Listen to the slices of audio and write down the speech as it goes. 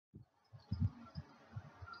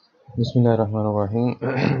बिस्मिल्लाहिर्रहमानिर्रहीम।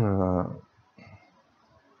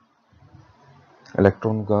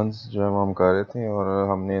 Electron guns जो है वो हम कर रहे थे और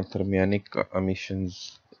हमने थर्मियानिक एमिशन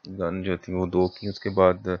गन जो थी वो दो की। उसके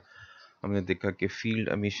बाद हमने देखा कि फील्ड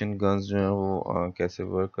एमिशन गन्स जो है वो कैसे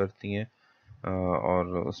वर्क करती हैं,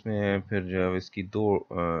 और उसमें फिर जो है इसकी दो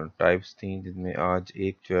टाइप्स थी, जिनमें आज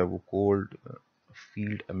एक जो है वो कोल्ड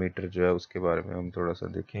फील्ड एमिटर जो है उसके बारे में हम थोड़ा सा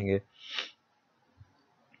देखेंगे।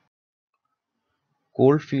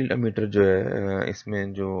 कोल्ड फील्ड एमिटर जो है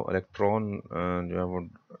इसमें जो इलेक्ट्रॉन जो है वो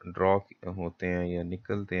ड्रॉ होते हैं या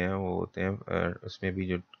निकलते हैं वो होते हैं, उसमें भी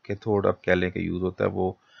जो कैथोड आप कह लें कि यूज़ होता है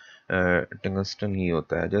वो टंगस्टन ही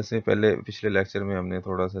होता है। जैसे पहले पिछले लेक्चर में हमने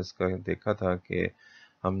थोड़ा सा इसका देखा था कि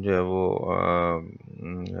हम जो है वो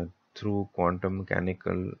थ्रू क्वांटम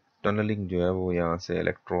मैकेनिकल टनलिंग जो है वो यहाँ से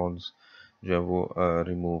इलेक्ट्रॉन्स जो है वो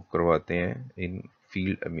रिमूव करवाते हैं इन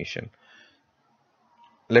फील्ड एमिशन।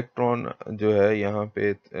 इलेक्ट्रॉन जो है यहाँ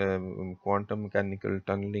पे क्वांटम मैकेनिकल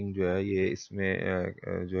टनलिंग जो है ये इसमें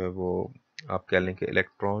जो है वो आप कह लें कि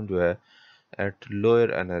इलेक्ट्रॉन जो है एट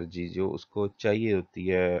लोअर एनर्जी जो उसको चाहिए होती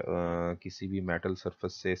है किसी भी मेटल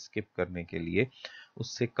सरफेस से स्किप करने के लिए,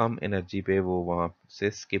 उससे कम एनर्जी पे वो वहाँ से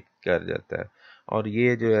स्किप कर जाता है। और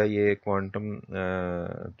ये जो है ये क्वांटम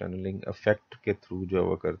टनलिंग इफेक्ट के थ्रू जो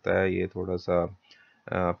वो करता है। ये थोड़ा सा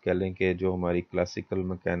आप कह लें कि जो हमारी क्लासिकल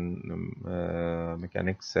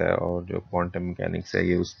मैकेनिक्स है और जो क्वांटम मैकेनिक्स है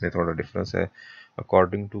ये उसमें थोड़ा डिफरेंस है।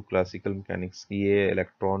 अकॉर्डिंग टू क्लासिकल मैकेनिक्स की ये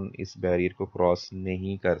इलेक्ट्रॉन इस बैरियर को क्रॉस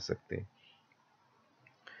नहीं कर सकते,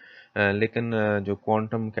 लेकिन जो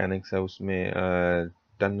क्वांटम मैकेनिक्स है उसमें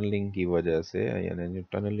टनलिंग की वजह से, यानी जो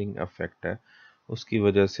टनलिंग इफेक्ट है उसकी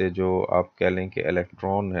वजह से जो आप कह लें कि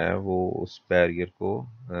इलेक्ट्रॉन है वो उस बैरियर को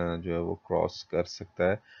जो है वो क्रॉस कर सकता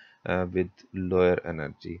है विद लोअर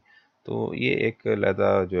एनर्जी। तो ये एक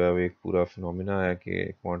अलहदा जो है वो एक पूरा फिनोमिना है कि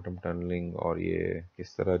क्वांटम टनलिंग और ये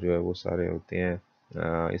किस तरह जो है वो सारे होते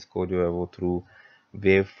हैं। इसको जो है वो थ्रू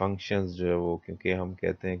वेव फंक्शंस जो है वो, क्योंकि हम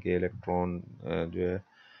कहते हैं कि इलेक्ट्रॉन जो है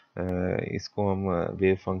इसको हम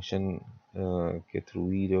वेव फंक्शन के थ्रू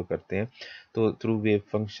ही जो करते हैं। तो थ्रू वेव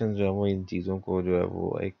फंक्शन जो है वो इन चीज़ों को जो है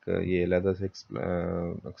वो एक ये अलग से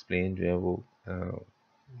एक्सप्लेन जो है वो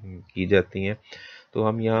की जाती हैं। तो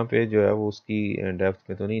हम यहाँ पे जो है वो उसकी डेप्थ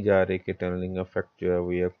में तो नहीं जा रहे कि टनलिंग इफेक्ट जो है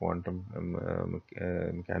वो या क्वांटम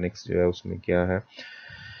मैकेनिक्स जो है उसमें क्या है।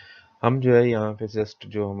 हम जो है यहाँ पे जस्ट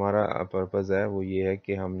जो हमारा पर्पज़ है वो ये है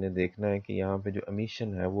कि हमने देखना है कि यहाँ पे जो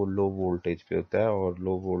एमिशन है वो लो वोल्टेज पे होता है, और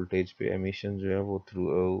लो वोल्टेज पे एमिशन जो है वो थ्रू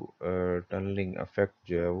टनलिंग इफेक्ट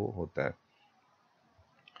जो है वो होता है।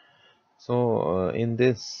 सो in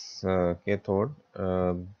this cathode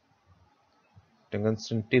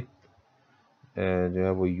tungsten tip जो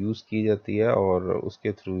है वो यूज़ की जाती है और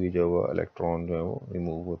उसके थ्रू ही जो है इलेक्ट्रॉन जो है वो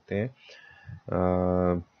रिमूव होते हैं।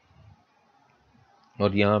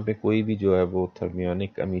 और यहाँ पे कोई भी जो है वो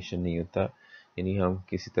थर्मियोनिक एमिशन नहीं होता, यानी हम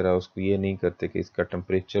किसी तरह उसको ये नहीं करते कि इसका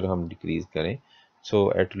टेम्परेचर हम डिक्रीज़ करें।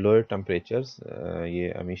 सो एट लोअर टेम्परेचर्स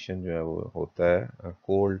ये एमिशन जो है वो होता है।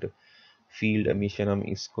 कोल्ड फील्ड एमिशन हम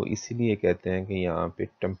इसको इसीलिए कहते हैं कि यहाँ पे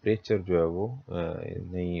टेम्परेचर जो है वो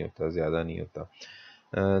नहीं होता, ज़्यादा नहीं होता।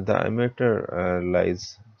 The emitter lies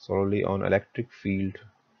solely on electric field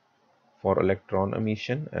for electron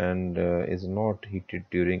emission and is not heated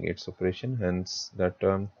during its operation, hence the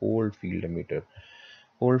term cold field emitter.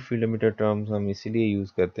 Cold field emitter terms हम इसीलिए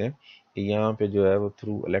यूज़ करते हैं कि यहाँ पे जो है वो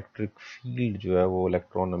थ्रू इलेक्ट्रिक फील्ड जो है वो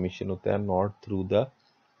इलेक्ट्रॉन एमिशन होता है, नॉट थ्रू द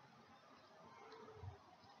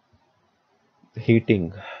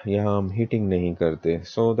हीटिंग। यहाँ हम हीटिंग नहीं करते।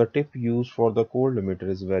 So the tip use for the cold emitter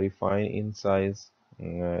is very fine in size,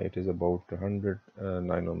 it is about 100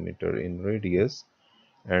 nanometre in radius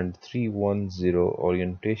and 310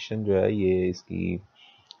 orientation जो है ये इसकी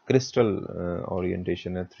क्रिस्टल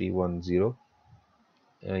ओरिएंटेशन है 310।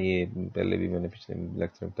 ये पहले भी मैंने पिछले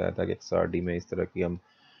लेक्चर में बताया था कि XRD में इस तरह की हम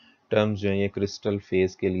टर्म्स जो हैं ये क्रिस्टल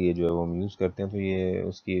फेज के लिए जो है वो हम यूज़ करते हैं। तो ये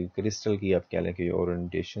उसकी क्रिस्टल की आप कह लें कि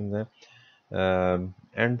ओरिएंटेशन है।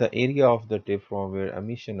 And the area of the tip from where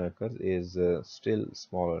emission occurs is still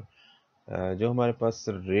smaller. जो हमारे पास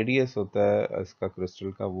रेडियस होता है इसका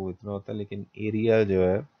क्रिस्टल का वो इतना होता है, लेकिन एरिया जो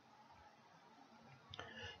है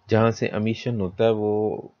जहाँ से एमिशन होता है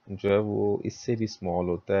वो जो है वो इससे भी स्मॉल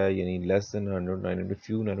होता है, यानी लेस देन 100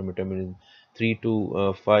 फ्यू नैनोमीटर में 3 to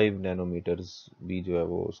 5 नैनोमीटर्स भी जो है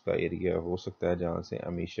वो उसका एरिया हो सकता है जहाँ से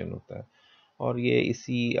एमिशन होता है। और ये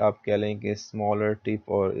इसी आप कह लें कि स्मॉलर टिप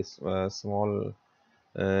और इस स्मॉल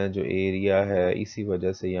जो एरिया है इसी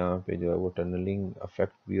वजह से यहाँ पे जो है वो टनलिंग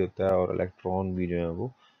इफेक्ट भी होता है और इलेक्ट्रॉन भी जो है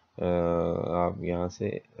वो आप यहाँ से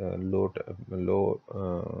लो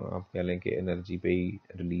आप कह लें कि एनर्जी पे ही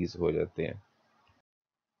रिलीज हो जाते हैं।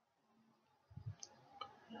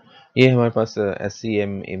 ये हमारे पास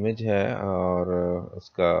SEM इमेज है, और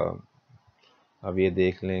उसका अब ये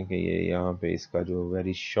देख लें कि ये यहाँ पे इसका जो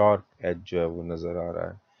वेरी शार्प एज जो है वो नज़र आ रहा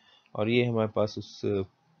है, और ये हमारे पास उस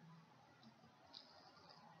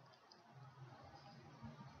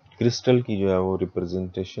क्रिस्टल की जो है वो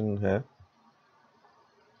रिप्रेजेंटेशन है।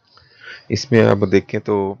 इसमें आप देखें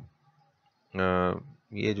तो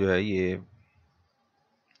ये जो है, ये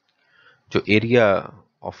जो एरिया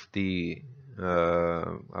ऑफ दी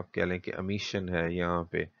आप कह लें कि एमिशन है, यहाँ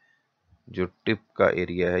पे जो टिप का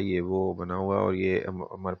एरिया है ये वो बना हुआ है, और ये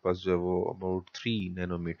हमारे पास जो है वो अबाउट 3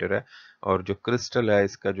 नैनोमीटर है, और जो क्रिस्टल है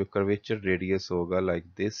इसका जो कर्वेचर रेडियस होगा लाइक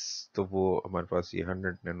दिस, तो वो हमारे पास ये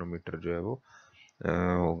 100 नैनोमीटर जो है वो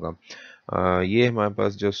होगा। ये हमारे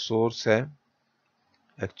पास जो सोर्स है,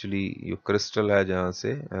 एक्चुअली ये क्रिस्टल है जहाँ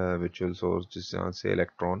से विचुअल सोर्स, जिस जहाँ से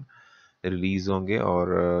इलेक्ट्रॉन रिलीज होंगे,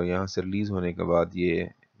 और यहाँ से रिलीज होने के बाद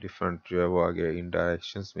ये डिफरेंट जो है वो आगे इन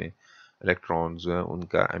डायरेक्शंस में इलेक्ट्रॉन जो है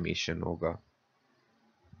उनका एमिशन होगा।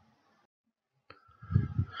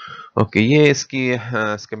 ओके, ये इसकी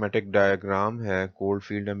स्कीमेटिक डायग्राम है कोल्ड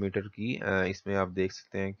फील्ड एमीटर की। इसमें आप देख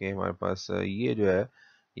सकते हैं कि हमारे पास ये जो है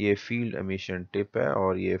ये फील्ड एमिशन टिप है,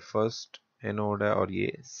 और ये फर्स्ट एनोड है और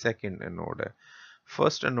ये सेकंड एनोड है।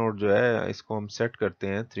 फर्स्ट एनोड जो है इसको हम सेट करते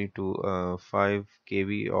हैं 3 to 5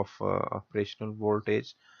 kV of operational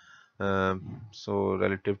voltage, so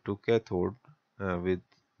relative to cathode, with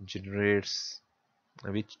generates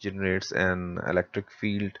which generates an electric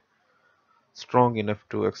field strong enough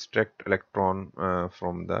to extract electron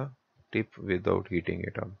from the tip without heating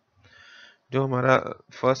it up। जो हमारा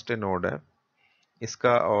first anode है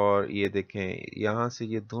इसका, और ये देखें यहाँ से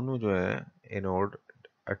ये दोनों जो है एनोड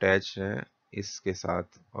अटैच हैं इसके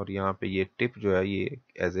साथ, और यहाँ पे ये टिप जो है ये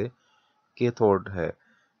एज ए कैथोड है,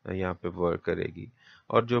 यहाँ पे वर्क करेगी।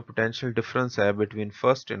 और जो पोटेंशियल डिफरेंस है between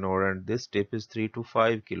first anode and this tip is 3 to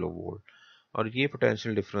 5 kilo volt, और ये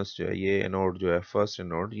पोटेंशियल डिफरेंस जो है ये एनोड जो है फर्स्ट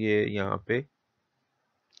एनोड ये यहाँ पे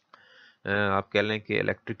आप कह लें कि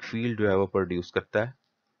इलेक्ट्रिक फील्ड जो है वो प्रोड्यूस करता है।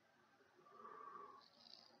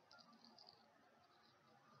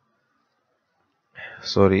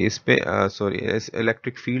 सॉरी, इस पे सॉरी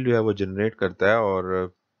इलेक्ट्रिक फील्ड जो है वो जनरेट करता है,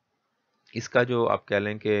 और इसका जो आप कह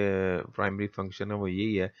लें कि प्राइमरी फंक्शन है वो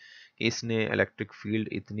यही है कि इसने इलेक्ट्रिक फील्ड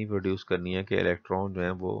इतनी प्रोड्यूस करनी है कि इलेक्ट्रॉन जो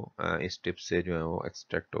है वो इस टिप से जो है वो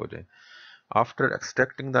एक्सट्रैक्ट हो जाए। After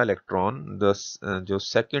extracting the electron, the जो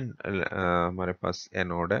सेकंड हमारे पास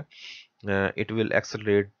एनोड है, it will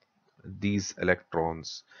accelerate these electrons,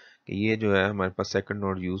 कि ये जो है हमारे पास second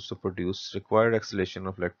node used to produce required acceleration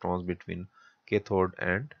of electrons between cathode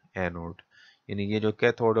and anode। यानी ये जो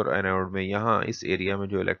कैथोड और एनोड में यहाँ इस एरिया में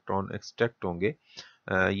जो इलेक्ट्रॉन एक्सट्रैक्ट होंगे,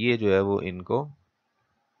 ये जो है वो इनको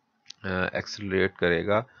एक्सेलरेट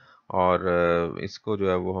करेगा, और इसको जो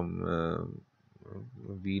है वो हम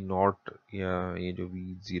वी नॉट, या ये जो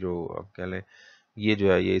वी ज़ीरो आप कह लें, ये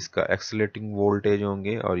जो है ये इसका एक्सेलेटिंग वोल्टेज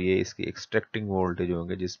होंगे, और ये इसकी एक्सट्रैक्टिंग वोल्टेज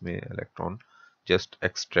होंगे जिसमें इलेक्ट्रॉन जस्ट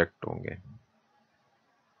एक्सट्रैक्ट होंगे।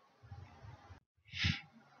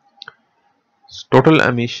 Total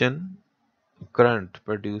emission current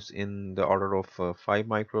produced in the order of 5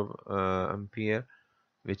 micro ampere,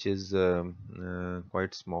 which is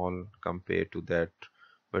quite small compared to that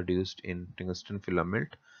produced in tungsten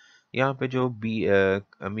filament। यहाँ पे जो बी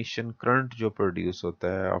emission current जो produce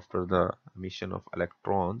होता है after the emission of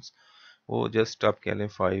electrons, वो just आप कह लें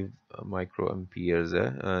 5 माइक्रो एम्पियर्स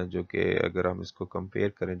है, जो कि अगर हम इसको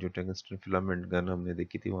कंपेयर करें जो टंगस्टन फिलामेंट गन हमने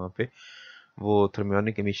देखी थी वहाँ पे, वो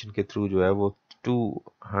थर्मियोनिक एमिशन के थ्रू जो है वो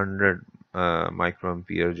 200 माइक्रो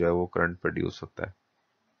एम्पियर जो है वो करंट प्रोड्यूस होता है।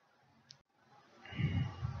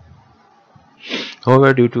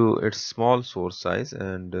 However, due to its small source size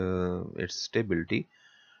and its stability,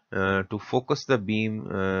 to focus the beam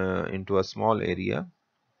into a small area,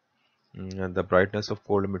 the brightness of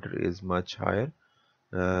cold emitter is much higher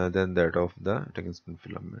than that of the tungsten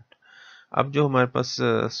filament। अब जो हमारे पास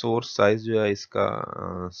source size जो है इसका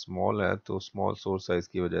small है, तो small source size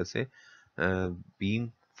की वजह से बीम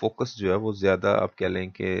फोकस जो है वो ज़्यादा आप कह लें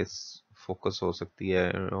कि फोकस हो सकती है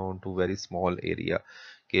on to very small area,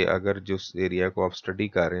 कि अगर जिस एरिया को आप स्टडी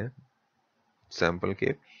कर रहे हैं सैंपल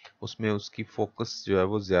के, उसमें उसकी फोकस जो है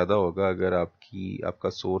वो ज़्यादा होगा अगर आपका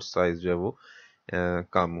सोर्स साइज जो है वो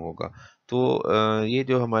कम होगा। तो ये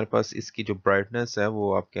जो हमारे पास इसकी जो ब्राइटनेस है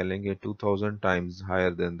वो आप कह लेंगे 2000 times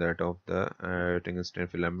higher than that of the tungsten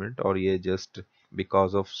filament, और ये just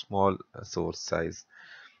because of small source size.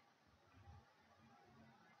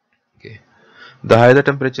 Okay. The higher the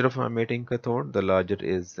temperature of emitting cathode, the larger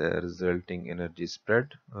is resulting energy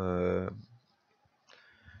spread।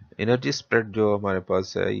 Energy spread जो हमारे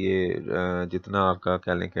पास है ये जितना आपका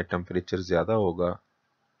कह लें कि टेम्परेचर ज़्यादा होगा,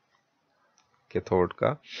 कैथोड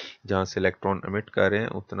का, जहाँ से इलेक्ट्रॉन एमिट कर रहे हैं,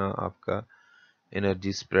 उतना आपका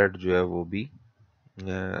एनर्जी स्प्रेड जो है वो भी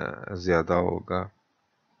ज़्यादा होगा।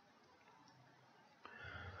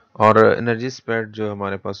 और एनर्जी स्प्रेड जो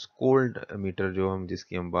हमारे पास कोल्ड मीटर जो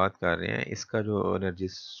जिसकी हम बात कर रहे हैं, इसका जो एनर्जी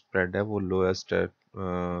स्प्रेड है वो लोएस्ट है,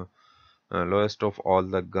 lowest of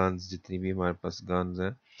all the guns, जितनी भी हमारे पास गन्स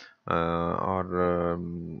हैं। और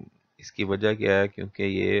इसकी वजह क्या है, क्योंकि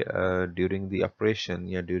ये ड्यूरिंग द ऑपरेशन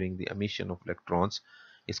या during the emission of electrons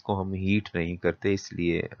इसको हम हीट नहीं करते,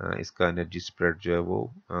 इसलिए इसका एनर्जी स्प्रेड जो है वो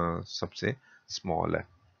सबसे स्मॉल है।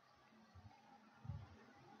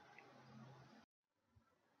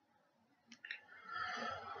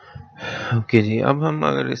 ओके जी, अब हम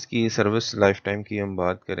अगर इसकी सर्विस लाइफ टाइम की हम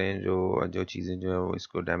बात करें, जो जो चीज़ें जो है वो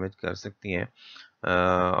इसको डैमेज कर सकती हैं,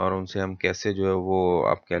 और उनसे हम कैसे जो है वो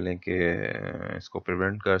आप कह लें कि इसको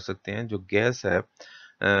प्रिवेंट कर सकते हैं। जो गैस है,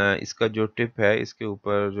 इसका जो टिप है, इसके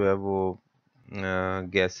ऊपर जो है वो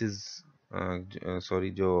गैसेस, सॉरी,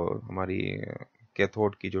 जो हमारी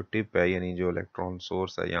कैथोड की जो टिप है, यानी जो इलेक्ट्रॉन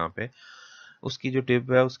सोर्स है यहाँ पे, उसकी जो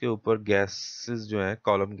टिप है उसके ऊपर गैसेस जो है,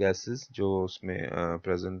 कॉलम गैसेस जो उसमें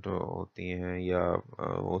प्रेजेंट होती हैं या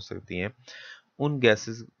हो सकती हैं, उन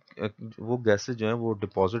गैसेस, वो गैसेस जो हैं वो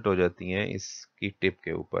डिपॉजिट हो जाती हैं इसकी टिप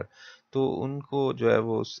के ऊपर। तो उनको जो है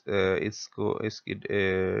वो इसको, इसकी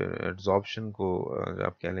एब्जॉर्प्शन को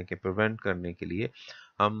आप कह लें कि प्रिवेंट करने के लिए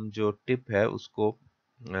हम जो टिप है उसको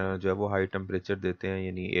जो है वो हाई टेम्परेचर देते हैं,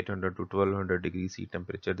 यानी 800 टू 1200 डिग्री सी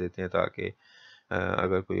टेम्परेचर देते हैं, ताकि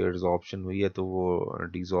अगर कोई एब्जॉर्प्शन हुई है तो वो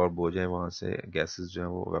डिसॉल्व हो जाए, वहाँ से गैसेस जो हैं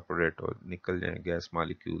वो वेपोरेट हो निकल जाएं, गैस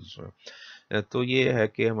मालिक्यूल्स जो हैं। तो ये है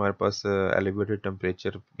कि हमारे पास एलिवेटेड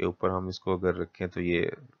टेम्परेचर के ऊपर हम इसको अगर रखें तो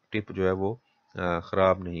ये टिप जो है वो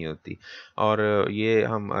ख़राब नहीं होती। और ये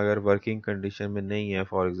हम अगर वर्किंग कंडीशन में नहीं है,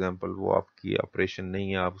 फॉर एग्जांपल वो आपकी ऑपरेशन नहीं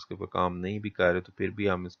है, आप उसके ऊपर काम नहीं भी कर रहे, तो फिर भी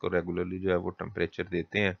हम इसको रेगुलरली जो है वो टेम्परेचर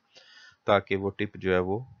देते हैं, ताकि वो टिप जो है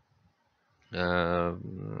वो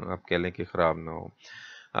आप कह लें कि ख़राब ना हो।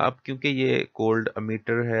 अब क्योंकि ये कोल्ड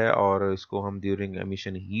एमिटर है और इसको हम ड्यूरिंग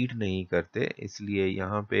एमिशन हीट नहीं करते, इसलिए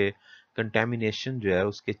यहाँ पे कंटेमिनेशन जो है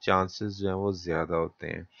उसके चांसेस जो है वो ज़्यादा होते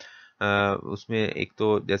हैं। उसमें एक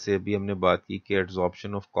तो जैसे अभी हमने बात की कि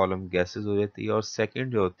एड्सॉर्प्शन ऑफ कॉलम गैसेस हो जाती है, और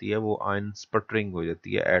सेकंड जो होती है वो आयन स्पटरिंग हो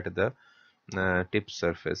जाती है at the tip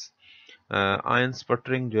surface. Ion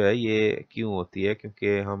sputtering जो है ये क्यों होती है,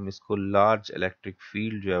 क्योंकि हम इसको लार्ज इलेक्ट्रिक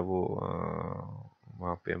फील्ड जो है वो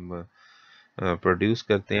वहाँ पे हम प्रोड्यूस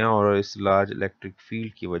करते हैं, और इस लार्ज इलेक्ट्रिक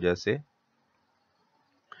फील्ड की वजह से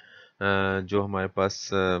जो हमारे पास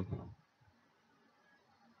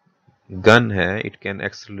गन है, it can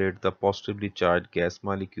accelerate the positively charge gas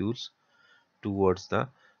molecules towards the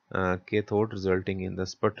cathode resulting in the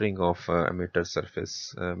sputtering of emitter surface।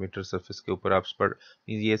 emitter surface के ऊपर आप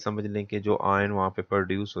ये समझ लें कि जो आयन वहाँ पे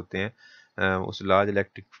प्रोड्यूस होते हैं, उस लार्ज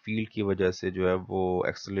इलेक्ट्रिक फील्ड की वजह से जो है वो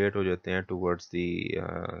एक्सेलरेट हो जाते हैं टुवर्ड्स दी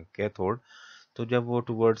कैथोड। तो जब वो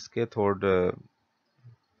टुवर्ड्स कैथोड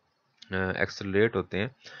एक्सेलरेट होते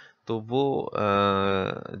हैं, तो वो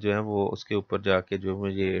जो है वो उसके ऊपर जाके जो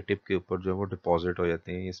मुझे टिप के ऊपर जो है वो डिपॉजिट हो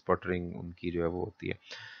जाते हैं, ये स्पटरिंग उनकी जो है वो होती है।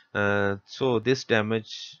 So this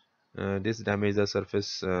damage the surface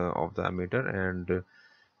of the emitter and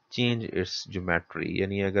change its geometry।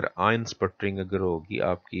 यानी अगर आयन स्पटरिंग अगर होगी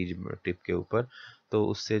आपकी टिप के ऊपर, तो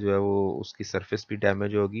उससे जो है वो उसकी सरफेस भी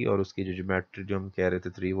डैमेज होगी, और उसकी जो ज्योमेट्री जो हम कह रहे थे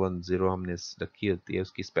 310 हमने रखी होती है,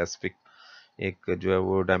 उसकी स्पेसिफिक एक जो है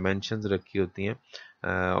वो डायमेंशंस रखी होती हैं,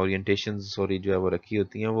 ओरिएंटेशंस सॉरी जो है वो रखी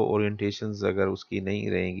होती हैं, वो ओरिएंटेशंस अगर उसकी नहीं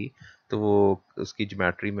रहेंगी तो वो उसकी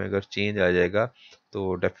ज्योमेट्री में अगर चेंज आ जाएगा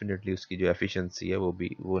तो डेफिनेटली उसकी जो एफिशिएंसी है वो भी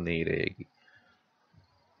वो नहीं रहेगी।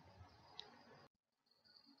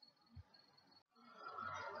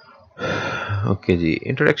 Okay ji,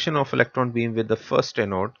 introduction of electron beam with the first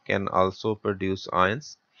anode can also produce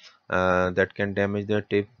ions that can damage the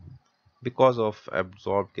tip because of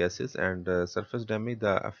absorbed gases and surface damage.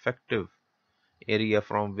 The effective area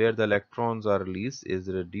from where the electrons are released is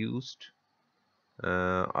reduced,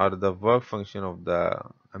 or the work function of the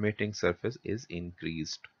emitting surface is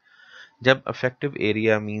increased। जब affective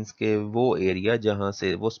area means के वो area जहाँ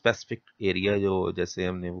से वो specific area, जो जैसे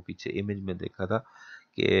हमने वो पीछे इमेज में देखा था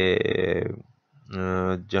कि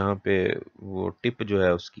जहाँ पे वो टिप जो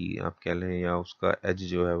है उसकी आप कह लें, या उसका एज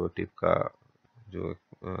जो है वो टिप का जो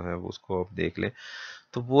है वो उसको आप देख लें,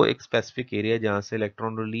 तो वो एक स्पेसिफिक एरिया जहाँ से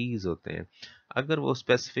इलेक्ट्रॉन रिलीज होते हैं। अगर वो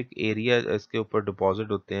स्पेसिफिक एरिया इसके ऊपर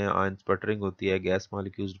डिपॉजिट होते हैं, आयन स्पटरिंग होती है, गैस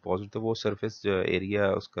मॉलिक्यूल्स डिपॉजिट, तो वो सरफेस जो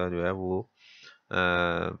एरिया उसका जो है वो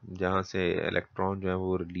جہاں سے الیکٹران جو ہے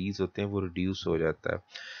وہ ریلیز ہوتے ہیں وہ ریڈیوس ہو جاتا ہے.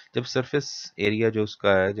 جب سرفیس ایریا جو اس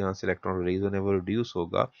کا ہے جہاں سے الیکٹران ریلیز ہونے وہ ریڈیوس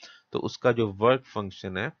ہوگا تو اس کا جو ورک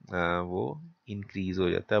فنکشن ہے وہ انکریز ہو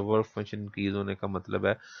جاتا ہے. ورک فنکشن انکریز ہونے کا مطلب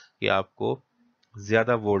ہے کہ آپ کو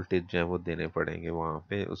زیادہ وولٹیج جو ہے وہ دینے پڑیں گے وہاں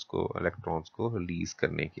پہ اس کو الیکٹرانز کو ریلیز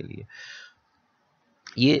کرنے کے لیے.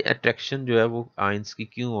 یہ اٹریکشن جو ہے وہ آئنس کی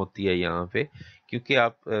کیوں ہوتی ہے یہاں پہ؟ کیونکہ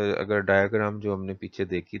آپ اگر ڈائیگرام جو ہم نے پیچھے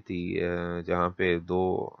دیکھی تھی جہاں پہ دو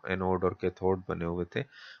اینوڈ اور کیتھوڈ بنے ہوئے تھے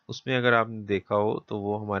اس میں اگر آپ نے دیکھا ہو تو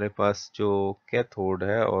وہ ہمارے پاس جو کیتھوڈ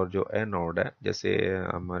ہے اور جو اینوڈ ہے جیسے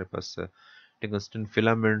ہمارے پاس ٹنگسٹن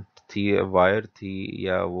فلامنٹ تھی وائر تھی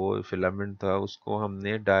یا وہ فلامنٹ تھا اس کو ہم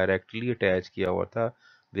نے ڈائریکٹلی اٹیچ کیا ہوا تھا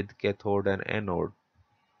ود کیتھوڈ اینڈ اینوڈ.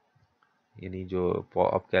 یعنی جو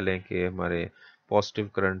آپ کہہ لیں کہ ہمارے پازیٹیو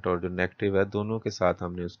کرنٹ اور جو نیگیٹو ہے دونوں کے ساتھ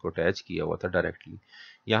ہم نے اس کو اٹیچ کیا ہوا تھا ڈائریکٹلی.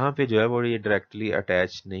 یہاں پہ جو ہے وہ یہ ڈائریکٹلی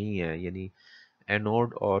اٹیچ نہیں ہے یعنی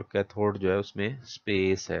اینوڈ اور کیتھوڈ جو ہے اس میں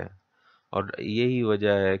اسپیس ہے اور یہی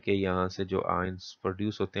وجہ ہے کہ یہاں سے جو آئنس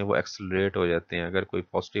پروڈیوس ہوتے ہیں وہ ایکسلریٹ ہو جاتے ہیں. اگر کوئی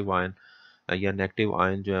پازیٹیو آئن یا نیگیٹو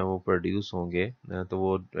آئن جو ہیں وہ پروڈیوس ہوں گے تو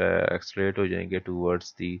وہ ایکسلریٹ ہو جائیں گے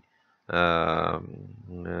ٹوورڈز دی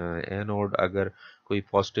اینوڈ. اگر کوئی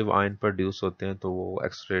پازیٹیو آئن پروڈیوس ہوتے ہیں تو وہ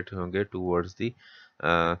ایکسلریٹ ہوں گے ٹوورڈز دی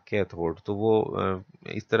کیتھوڈ. تو وہ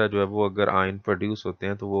اس طرح جو ہے وہ اگر آئن پروڈیوس ہوتے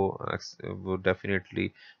ہیں تو وہ ڈیفینیٹلی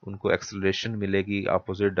ان کو ایکسلریشن ملے گی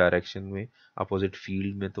اپوزٹ ڈائریکشن میں اپوزٹ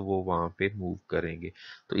فیلڈ میں تو وہ وہاں پہ موو کریں گے.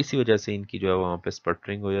 تو اسی وجہ سے ان کی جو ہے وہاں پہ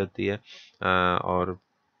اسپٹرنگ ہو جاتی ہے اور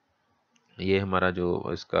یہ ہمارا جو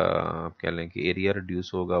اس کا آپ کہہ لیں کہ ایریا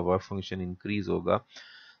ریڈیوس ہوگا ورک فنکشن انکریز ہوگا.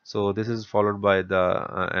 So this is followed by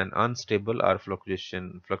an unstable or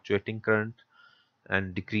fluctuating current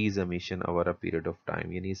and decrease emission over a period of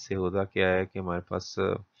time. یعنی اس سے ہوتا کیا ہے کہ ہمارے پاس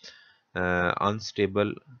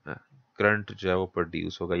انسٹیبل کرنٹ جو ہے وہ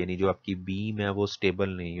پروڈیوس ہوگا یعنی جو آپ کی بیم ہے وہ اسٹیبل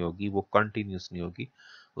نہیں ہوگی وہ کنٹینیوس نہیں ہوگی.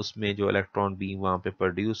 اس میں جو الیکٹران بیم وہاں پہ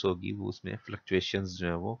پروڈیوس ہوگی وہ اس میں فلکچویشنز جو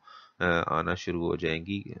ہیں وہ آنا شروع ہو جائیں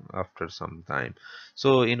گی after some time.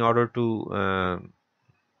 So in order to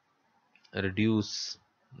reduce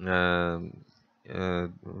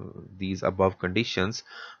these above conditions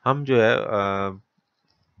ہم جو ہے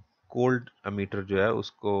کولڈ امیٹر جو ہے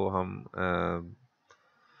اس کو ہم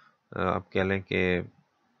آپ کہہ لیں کہ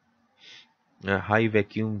ہائی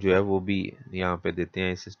ویکیوم جو ہے وہ بھی یہاں پہ دیتے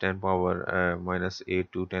ہیں. اس 10⁻⁻8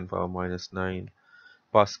 to 10⁻⁹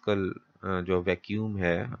 پاسکل جو ویکیوم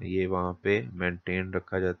ہے یہ وہاں پہ مینٹین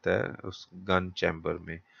رکھا جاتا ہے اس گن چیمبر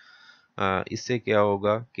میں. اس سے کیا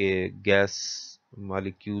ہوگا کہ گیس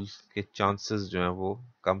مالیکیولز کے چانسز جو ہیں وہ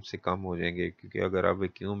کم سے کم ہو جائیں گے کیونکہ اگر آپ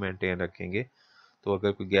ویکیوم مینٹین رکھیں گے تو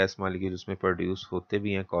اگر کوئی گیس مالیکیول اس میں پروڈیوس ہوتے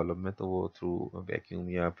بھی ہیں کالم میں تو وہ تھرو ویکیوم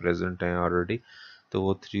یا پریزنٹ ہیں آلریڈی تو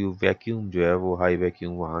وہ تھرو ویکیوم جو ہے وہ ہائی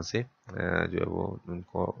ویکیوم وہاں سے جو ہے وہ ان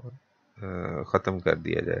کو ختم کر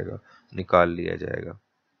دیا جائے گا نکال لیا جائے گا.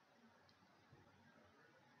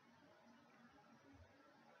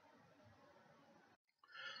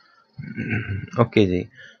 اوکے جی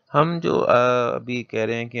ہم جو ابھی کہہ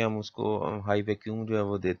رہے ہیں کہ ہم اس کو ہائی ویکیوم جو ہے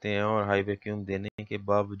وہ دیتے ہیں اور ہائی ویکیوم دینے کے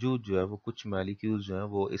باوجود جو ہے وہ کچھ مالیکیولز جو ہیں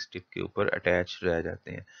وہ اس ٹپ کے اوپر اٹیچ رہ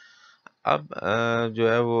جاتے ہیں. اب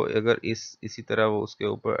جو ہے وہ اگر اسی طرح وہ اس کے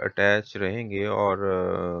اوپر اٹیچ رہیں گے اور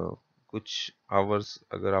کچھ آورز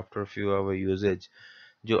اگر آفٹر فیو آور یوزیج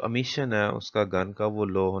جو امیشن ہے اس کا گن کا وہ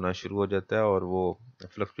لو ہونا شروع ہو جاتا ہے اور وہ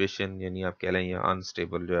فلکچویشن یعنی آپ کہہ لیں یا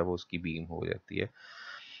انسٹیبل جو ہے وہ اس کی بیم ہو جاتی ہے.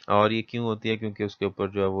 اور یہ کیوں ہوتی ہے کیونکہ اس کے اوپر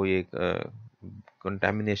جو ہے وہ ایک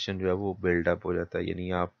کنٹامینیشن جو ہے وہ بلڈ اپ ہو جاتا ہے.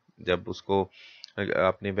 یعنی آپ جب اس کو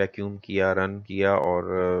آپ نے ویکیوم کیا رن کیا اور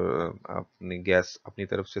آپ نے گیس اپنی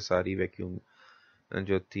طرف سے ساری ویکیوم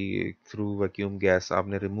جو تھی تھرو ویکیوم گیس آپ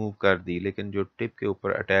نے ریموو کر دی لیکن جو ٹپ کے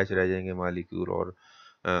اوپر اٹیچ رہ جائیں گے مالیکیول اور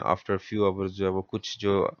آفٹر فیو آورز جو ہے وہ کچھ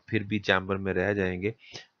جو پھر بھی چیمبر میں رہ جائیں گے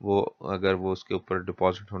وہ اگر وہ اس کے اوپر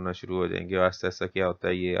ڈپازٹ ہونا شروع ہو جائیں گے آہستہ آہستہ کیا ہوتا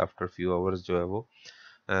ہے یہ آفٹر فیو آورز جو ہے وہ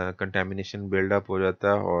کنٹامینیشن بلڈ اپ ہو جاتا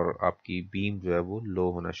ہے اور آپ کی بیم جو ہے وہ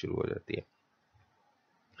لو ہونا شروع ہو جاتی ہے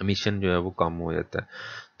امیشن جو ہے وہ کم ہو جاتا ہے.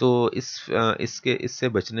 تو اس سے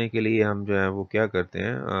بچنے کے لیے ہم جو ہے وہ کیا کرتے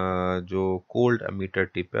ہیں جو کولڈ امیٹر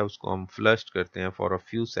ٹپ ہے اس کو ہم فلش کرتے ہیں for a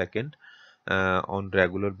few second on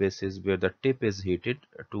regular basis where the tip is heated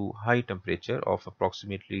to high temperature of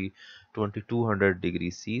approximately 2200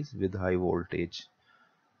 degrees C with high voltage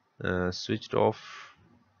switched off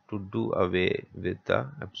to do away with the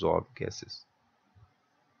absorbed gases.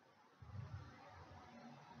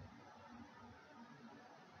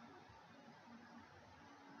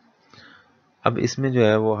 اب اس میں جو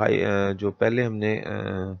ہے وہ جو پہلے ہم نے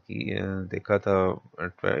دیکھا تھا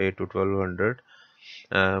 8 to 1200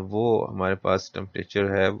 وہ ہمارے پاس ٹمپریچر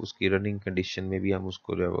ہے اس کی رننگ کنڈیشن میں بھی ہم اس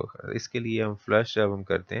کو جو ہے وہ اس کے لیے ہم فلش جب ہم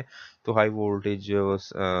کرتے ہیں تو ہائی وولٹیج جو ہے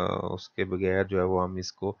اس کے بغیر جو ہے وہ ہم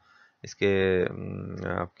اس کو اس کے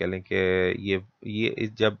آپ کہہ لیں کہ یہ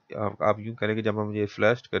جب آپ یوں کریں کہ جب ہم یہ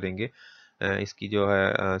فلش کریں گے اس کی جو ہے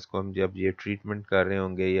اس کو ہم جب یہ ٹریٹمنٹ کر رہے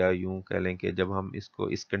ہوں گے یا یوں کہہ لیں کہ جب ہم اس کو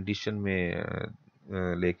اس کنڈیشن میں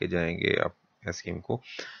لے کے جائیں گے آپ اسکیم کو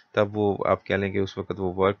تب وہ آپ کہہ لیں کہ اس وقت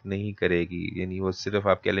وہ ورک نہیں کرے گی، یعنی وہ صرف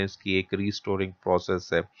آپ کہہ لیں اس کی ایک ریسٹورنگ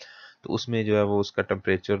پروسیس ہے، تو اس میں جو ہے وہ اس کا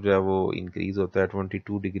ٹمپریچر جو ہے وہ انکریز ہوتا ہے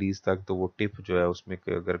 22 ڈگریز تک، تو وہ ٹپ جو ہے اس میں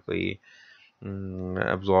اگر کوئی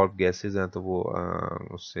ابزارب گیسز ہیں تو وہ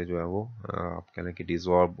اس سے جو ہے وہ آپ کہہ لیں کہ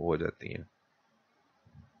ڈیزارب ہو جاتی ہیں۔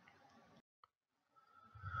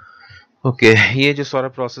 اوکے، یہ جو سارا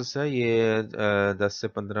پروسیس ہے یہ 10 سے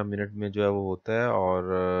 15 منٹ میں جو ہے وہ ہوتا ہے،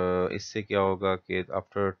 اور اس سے کیا ہوگا کہ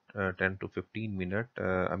after 10 to 15 minute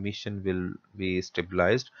emission will be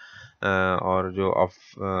اسٹیبلائزڈ، اور جو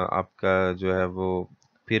آپ کا جو ہے وہ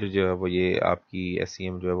پھر جو ہے وہ یہ آپ کی ایس سی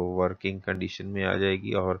ایم جو ہے وہ ورکنگ کنڈیشن میں آ جائے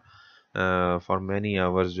گی، اور فار مینی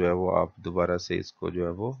آورز جو ہے وہ آپ دوبارہ سے اس کو جو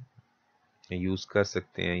ہے وہ یوز کر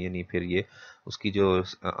سکتے ہیں، یعنی پھر یہ اس کی جو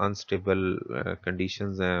انسٹیبل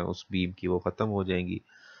کنڈیشنز ہیں اس بیم کی وہ ختم ہو جائیں گی۔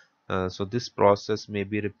 سو دس پروسیس میں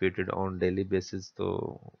be repeated on daily basis,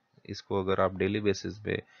 تو اس کو اگر آپ ڈیلی بیسس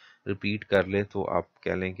پہ ریپیٹ کر لیں تو آپ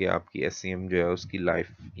کہہ لیں کہ آپ کی ایس سی ایم جو ہے اس کی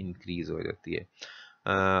لائف انکریز ہو جاتی ہے۔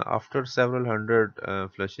 After several hundred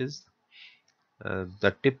فلشز the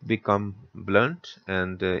tip become blunt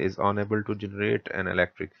and is unable to generate an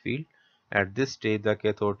electric field. At this stage, the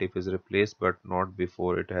cathode tip is replaced, but not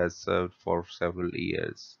before it has served for several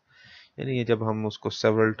years. یعنی یہ جب ہم اس کو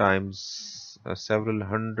several times several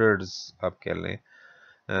hundreds آپ کہہ لیں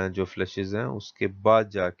جو flashes ہیں اس کے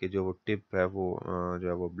بعد جا کے جو وہ ٹپ ہے وہ جو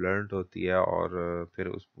ہے وہ بلنٹ ہوتی ہے، اور پھر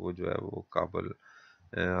اس وہ جو ہے وہ قابل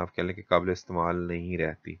آپ کہہ لیں کہ قابل استعمال نہیں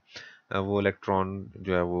رہتی، وہ الیکٹران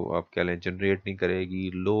جو ہے وہ آپ کہہ لیں جنریٹ نہیں کرے گی،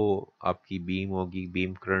 لو آپ کی بیم ہوگی،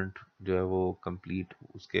 بیم کرنٹ جو ہے وہ کمپلیٹ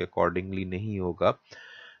اس کے اکارڈنگلی نہیں ہوگا،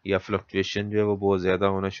 یا فلکچویشن جو ہے وہ بہت زیادہ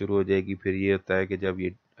ہونا شروع ہو جائے گی۔ پھر یہ ہوتا ہے کہ جب یہ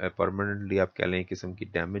پرماننٹلی آپ کہہ لیں قسم کی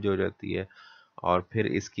ڈیمیج ہو جاتی ہے، اور پھر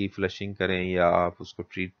اس کی فلشنگ کریں یا آپ اس کو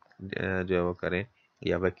ٹریٹ جو ہے وہ کریں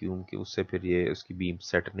یا ویکیوم کی، اس سے پھر یہ اس کی بیم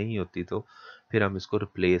سیٹ نہیں ہوتی تو پھر ہم اس کو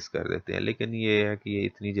ریپلیس کر دیتے ہیں، لیکن یہ ہے کہ یہ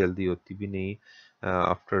اتنی جلدی ہوتی بھی نہیں،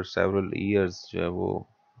 آفٹر سیورل ایئرز جو ہے وہ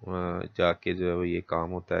جا کے جو ہے وہ یہ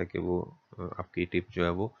کام ہوتا ہے کہ وہ آپ کی ٹپ جو ہے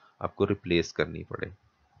وہ آپ کو ریپلیس کرنی پڑے۔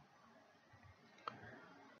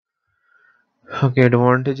 اوکے،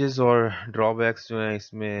 ایڈوانٹیجز اور ڈرا بیکس جو ہیں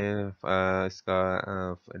اس میں اس کا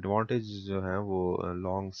ایڈوانٹیج جو ہے وہ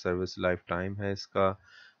لانگ سروس لائف ٹائم ہے اس کا،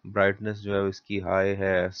 برائٹنس جو ہے اس کی ہائی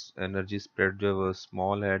ہے، انرجی اسپریڈ جو ہے وہ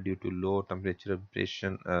اسمال ہے due to love temperature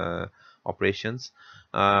operations,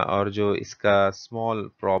 اور جو اس کا اسمال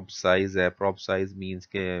پراپ سائز ہے، پراپ سائز مینس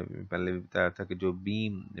کہ پہلے بھی بتایا تھا کہ جو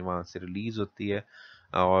بیم وہاں سے ریلیز ہوتی ہے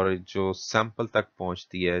اور جو سیمپل تک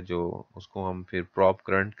پہنچتی ہے، جو اس کو ہم پھر پراپ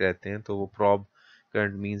کرنٹ کہتے ہیں، تو وہ پراپ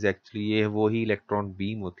کرنٹ مینز ایکچولی یہ وہی الیکٹران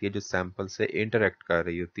بیم ہوتی ہے جو سیمپل سے انٹریکٹ کر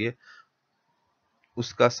رہی ہوتی ہے،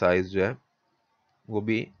 اس کا سائز جو ہے وہ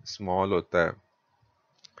بھی اسمال ہوتا ہے،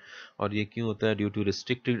 اور یہ کیوں ہوتا ہے؟ Due to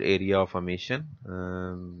restricted area of emission,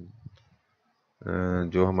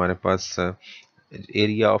 جو ہمارے پاس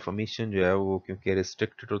ایریا آف امیشن جو ہے وہ کیونکہ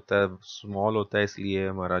ریسٹرکٹڈ ہوتا ہے، اسمال ہوتا ہے، اس لیے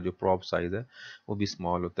ہمارا جو پراپ سائز ہے وہ بھی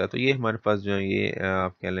اسمال ہوتا ہے، تو یہ ہمارے پاس جو ہے یہ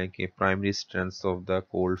آپ کہہ لیں کہ primary strengths of the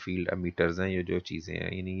cold field امیٹرز ہیں، یہ جو چیزیں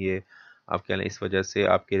ہیں، یعنی یہ آپ کہہ لیں اس وجہ سے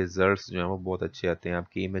آپ کے ریزلٹس جو ہیں وہ بہت اچھے آتے ہیں،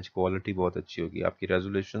 آپ کی امیج کوالٹی بہت اچھی ہوگی، آپ کی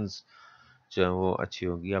ریزولیوشنز جو ہے وہ اچھی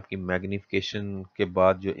ہوگی، آپ کی میگنیفیکیشن کے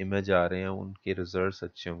بعد جو امیج آ رہے ہیں ان کے ریزلٹس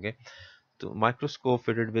اچھے ہوں گے۔ تو microscope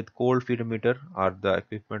fitted with cold field emitter are the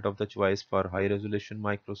equipment of the choice for high resolution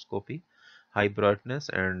microscopy. High brightness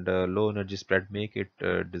and low energy spread make it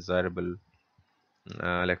desirable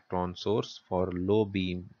electron source for low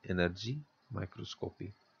beam energy microscopy.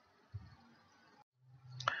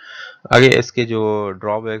 آگے اس کے جو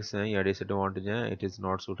ڈرا backs ہیں یا ڈس advantage ہیں، it is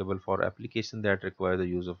not suitable for application that require the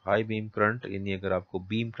use of high beam current, یعنی اگر آپ کو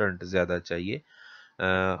بیم کرنٹ زیادہ چاہیے،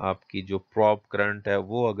 آپ کی جو پراپ کرنٹ ہے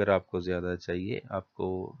وہ اگر آپ کو زیادہ چاہیے، آپ کو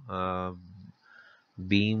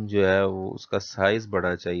بیم جو ہے وہ اس کا سائز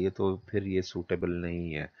بڑا چاہیے، تو پھر یہ سوٹیبل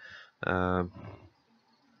نہیں ہے۔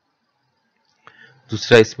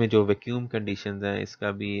 دوسرا اس میں جو ویکیوم کنڈیشنز ہیں اس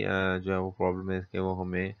کا بھی جو ہے وہ پرابلم ہے کہ وہ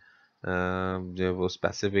ہمیں جو ہے وہ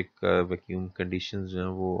اسپیسیفک ویکیوم کنڈیشنز جو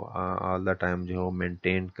ہیں وہ آل دا ٹائم جو ہے وہ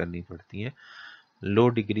مینٹین کرنی پڑتی ہیں۔ Low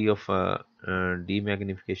degree of D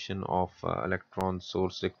میگنیفیکیشن of electron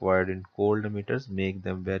source required in cold emitters make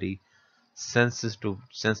them very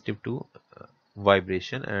sensitive to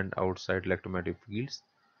vibration and outside electromagnetic fields,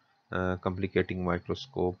 complicating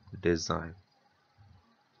microscope design.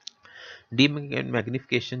 D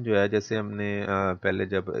magnification जो है, जैसे हमने पहले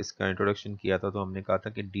जब इसका इंट्रोडक्शन किया था तो हमने कहा था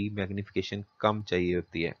कि डी मैग्निफिकेशन कम चाहिए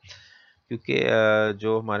होती है, क्योंकि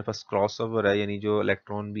जो हमारे पास क्रॉस ओवर है, यानी जो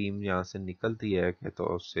इलेक्ट्रॉन बीम यहाँ से निकलती है तो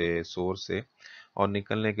उससे सोर्स से, और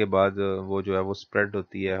निकलने के बाद वो जो है वो स्प्रेड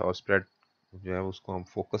होती है, और स्प्रेड जो है उसको हम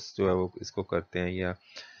फोकस जो है वो इसको करते हैं,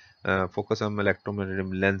 या फोकस हम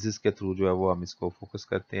इलेक्ट्रोमैग्नेटिक लेंसेज के थ्रू जो है वो हम इसको फोकस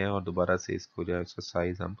करते हैं, और दोबारा से इसको जो है उसका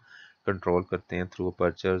साइज हम कंट्रोल करते हैं थ्रू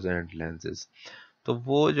अपर्चर्स एंड लेंसेज। तो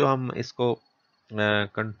वो जो हम इसको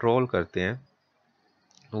कंट्रोल करते हैं,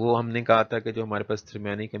 वो हमने कहा था कि जो हमारे पास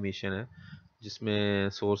थर्मियोनिक एमिशन है, जिसमें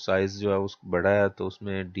सोर्स साइज जो है उसको बड़ा है, तो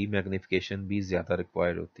उसमें डी मैग्निफिकेशन भी ज़्यादा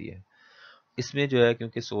रिक्वायर्ड होती है। इसमें जो है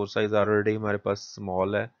क्योंकि सोर्स साइज ऑलरेडी हमारे पास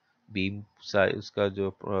स्मॉल है, बीम साइज उसका जो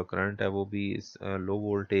करंट है वो भी लो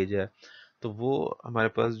वोल्टेज है, तो वो हमारे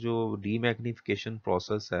पास जो डी मैग्निफिकेशन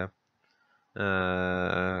प्रोसेस है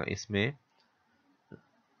इसमें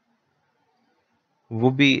वो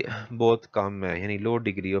भी बहुत कम है, यानी लो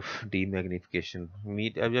डिग्री ऑफ डी मैग्निफिकेशन।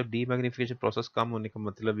 अब जब डी मैग्निफिकेशन प्रोसेस कम होने का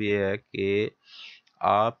मतलब ये है कि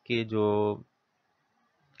आपके जो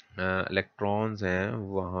इलेक्ट्रॉन्स हैं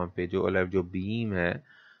वहाँ पे जो बीम है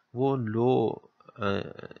वो लो,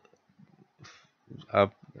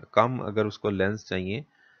 आप कम अगर उसको लेंस चाहिए,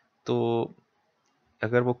 तो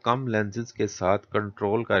अगर वो कम लेंसेज के साथ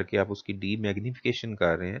कंट्रोल करके आप उसकी डी मैग्निफिकेशन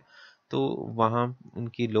कर रहे हैं, तो वहाँ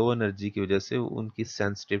उनकी लो एनर्जी की वजह से उनकी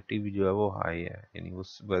सेंसिटिविटी भी जो है वो हाई है, यानी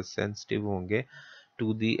वो सेंसिटिव होंगे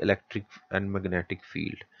to the electric and magnetic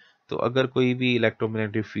field. तो अगर कोई भी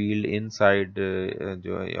इलेक्ट्रोमैग्नेटिक फील्ड इनसाइड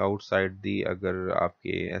जो है आउटसाइड दी अगर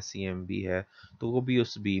आपके एसईएम भी है, तो वो भी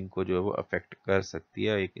उस बीम को जो है वो अफेक्ट कर सकती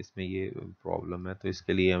है, एक इसमें ये प्रॉब्लम है। तो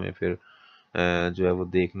इसके लिए हमें फिर जो है वो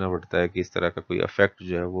देखना पड़ता है कि इस तरह का कोई इफेक्ट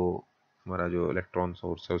जो है वो हमारा जो इलेक्ट्रॉन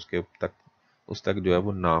सोर्स है उसके तक उस तक जो है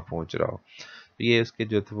वो ना पहुंच रहा हो। तो ये इसके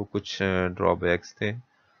जो थे वो कुछ ड्रॉबैक्स थे।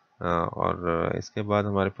 और इसके बाद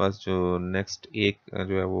हमारे पास जो नेक्स्ट एक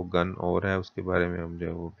जो है वो गन और है, उसके बारे में हम जो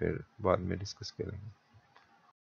है वो फिर बाद में डिस्कस करेंगे।